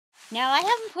Now, I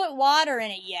haven't put water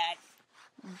in it yet,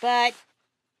 but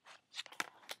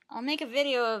I'll make a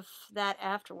video of that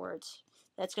afterwards.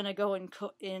 That's going to go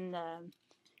in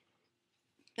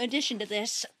addition to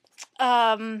this.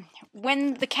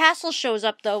 When the castle shows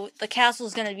up, though, the castle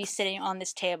is going to be sitting on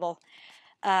this table.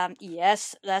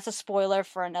 Yes, that's a spoiler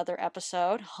for another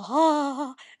episode.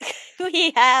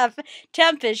 We have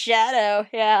Tempest Shadow,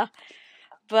 yeah.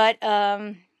 But,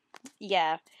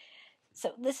 yeah.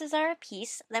 So this is our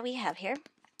piece that we have here.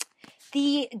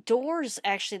 The doors,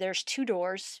 actually, there's 2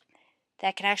 doors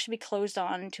that can actually be closed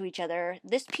on to each other.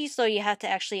 This piece, though, you have to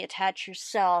actually attach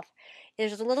yourself.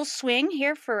 There's a little swing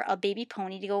here for a baby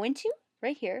pony to go into,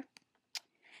 right here.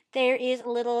 There is a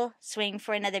little swing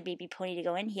for another baby pony to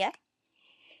go in here.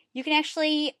 You can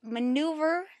actually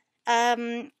maneuver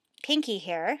Pinky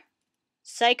here,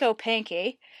 Psycho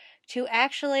Pinky, to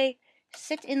actually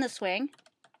sit in the swing.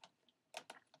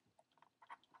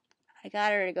 I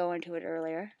got her to go into it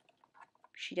earlier.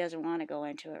 She doesn't want to go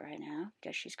into it right now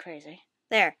because she's crazy.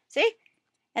 There, see?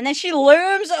 And then she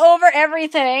looms over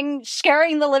everything,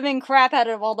 scaring the living crap out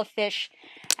of all the fish.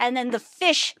 And then the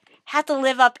fish have to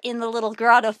live up in the little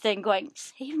grotto thing going,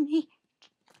 save me.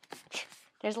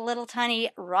 There's a little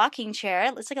tiny rocking chair.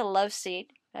 It looks like a love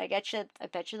seat. I bet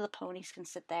you the ponies can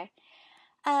sit there.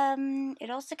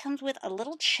 It also comes with a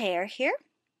little chair here.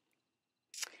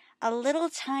 A little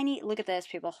tiny, look at this,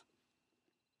 people.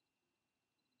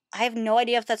 I have no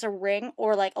idea if that's a ring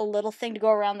or like a little thing to go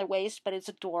around the waist, but it's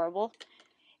adorable.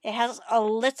 It has a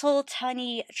little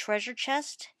tiny treasure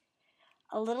chest,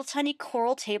 a little tiny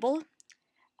coral table,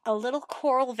 a little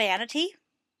coral vanity,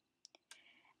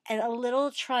 and a little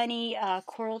tiny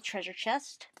coral treasure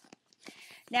chest.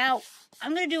 Now,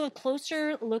 I'm going to do a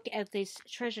closer look at this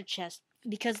treasure chest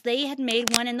because they had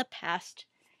made one in the past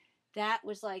that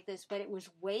was like this, but it was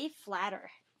way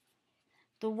flatter.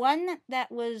 The one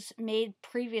that was made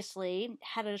previously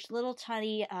had a little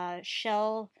tiny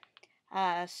shell,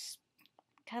 kind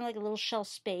of like a little shell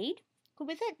spade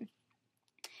with it.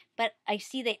 But I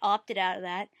see they opted out of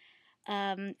that.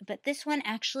 But this one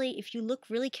actually, if you look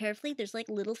really carefully, there's like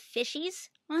little fishies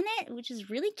on it, which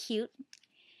is really cute.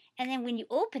 And then when you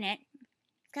open it,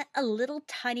 it's got a little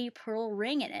tiny pearl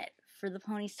ring in it for the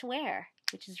ponies to wear,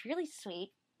 which is really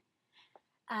sweet.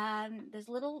 There's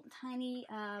a little tiny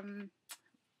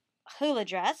hula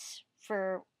dress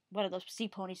for one of those sea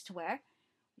ponies to wear,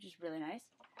 which is really nice.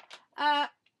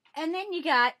 And then you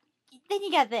got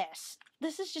this.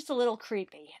 This is just a little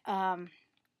creepy.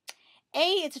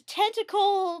 It's a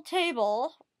tentacle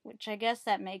table, which I guess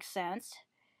that makes sense.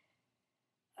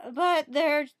 But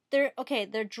their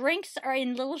drinks are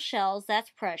in little shells. That's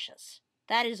precious.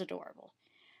 That is adorable.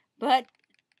 But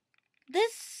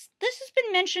this has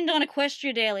been mentioned on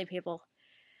Equestria Daily, people.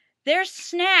 Their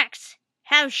snacks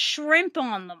have shrimp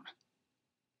on them.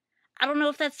 I don't know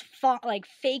if that's like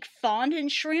fake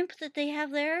fondant shrimp that they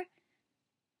have there.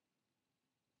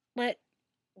 But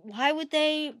why would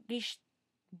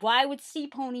sea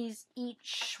ponies eat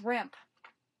shrimp?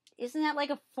 Isn't that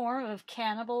like a form of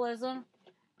cannibalism?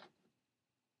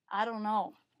 I don't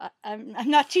know. I'm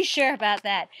not too sure about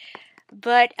that.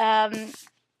 But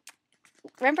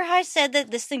remember how I said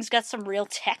that this thing's got some real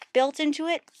tech built into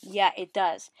it? Yeah, it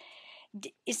does.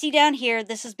 You see down here,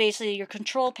 this is basically your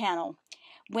control panel.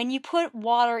 When you put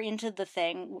water into the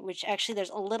thing, which actually there's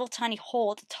a little tiny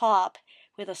hole at the top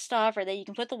with a stopper that you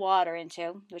can put the water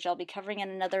into, which I'll be covering in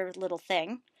another little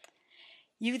thing.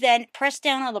 You then press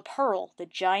down on the pearl, the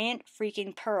giant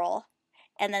freaking pearl,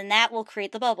 and then that will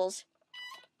create the bubbles.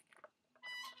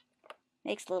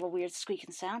 Makes a little weird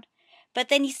squeaking sound. But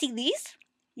then you see these?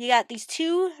 You got these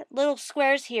 2 little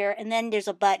squares here, and then there's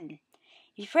a button.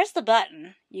 If you press the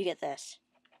button, you get this.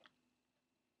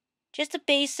 Just a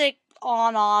basic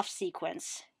on-off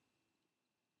sequence.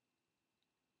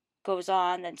 Goes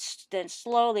on, then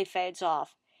slowly fades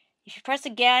off. If you press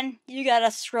again, you got a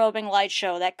strobing light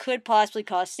show that could possibly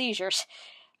cause seizures.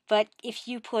 But if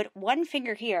you put one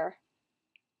finger here,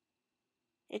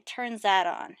 it turns that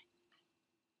on.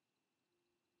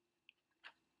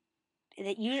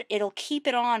 It'll keep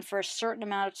it on for a certain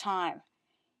amount of time.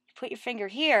 You put your finger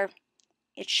here,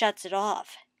 it shuts it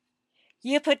off.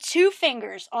 You put 2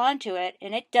 fingers onto it,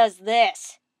 and it does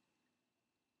this.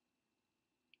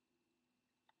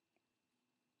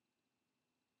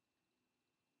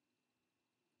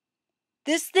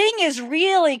 This thing is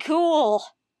really cool.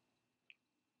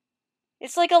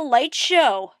 It's like a light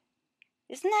show.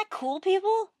 Isn't that cool,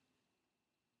 people?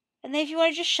 And then if you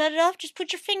want to just shut it off, just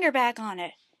put your finger back on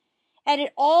it. And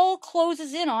it all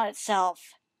closes in on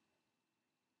itself.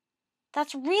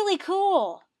 That's really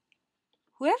cool.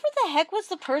 Whoever the heck was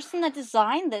the person that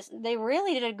designed this, they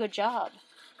really did a good job.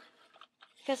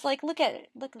 Because, like, look at it.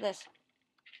 Look at this.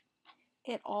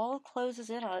 It all closes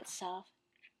in on itself.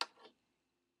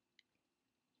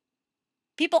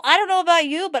 People, I don't know about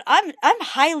you, but I'm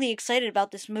highly excited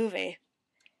about this movie.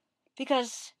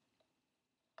 Because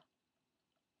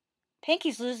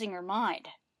Pinky's losing her mind.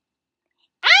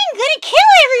 I'm gonna kill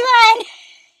everyone!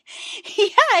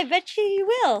 Yeah, I bet you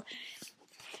will.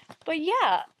 But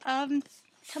yeah,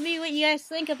 tell me what you guys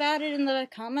think about it in the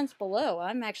comments below.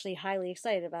 I'm actually highly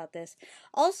excited about this.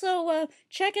 Also,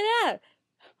 check it out.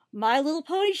 My Little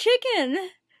Pony Chicken.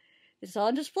 It's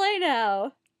on display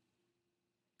now.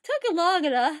 Took it long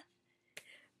enough.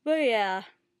 But yeah.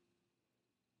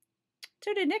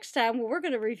 Tune in next time where we're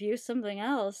going to review something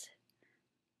else.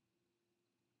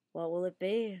 What will it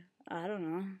be? I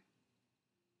don't know.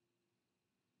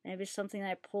 Maybe something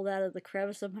I pulled out of the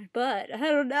crevice of my butt. I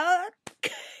don't know.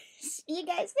 See you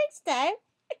guys next time.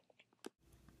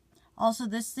 Also,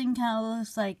 this thing kind of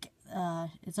looks like,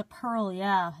 it's a pearl,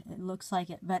 yeah. It looks like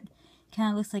it, but it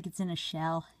kind of looks like it's in a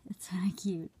shell. It's kind of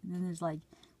cute. And then there's like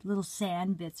little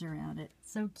sand bits around it.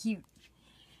 So cute.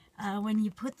 When you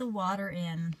put the water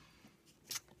in,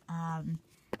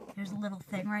 there's a little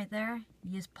thing right there.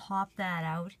 You just pop that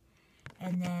out.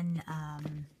 And then,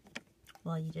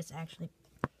 well, you just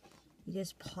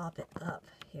pop it up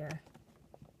here.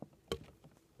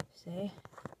 See?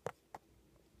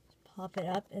 Just pop it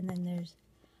up, and then there's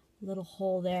a little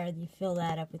hole there, and you fill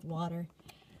that up with water.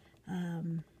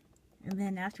 And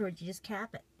then afterwards, you just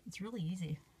cap it. It's really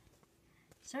easy.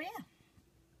 So yeah,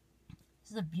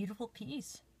 this is a beautiful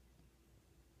piece.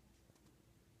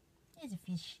 Here's a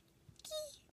fish.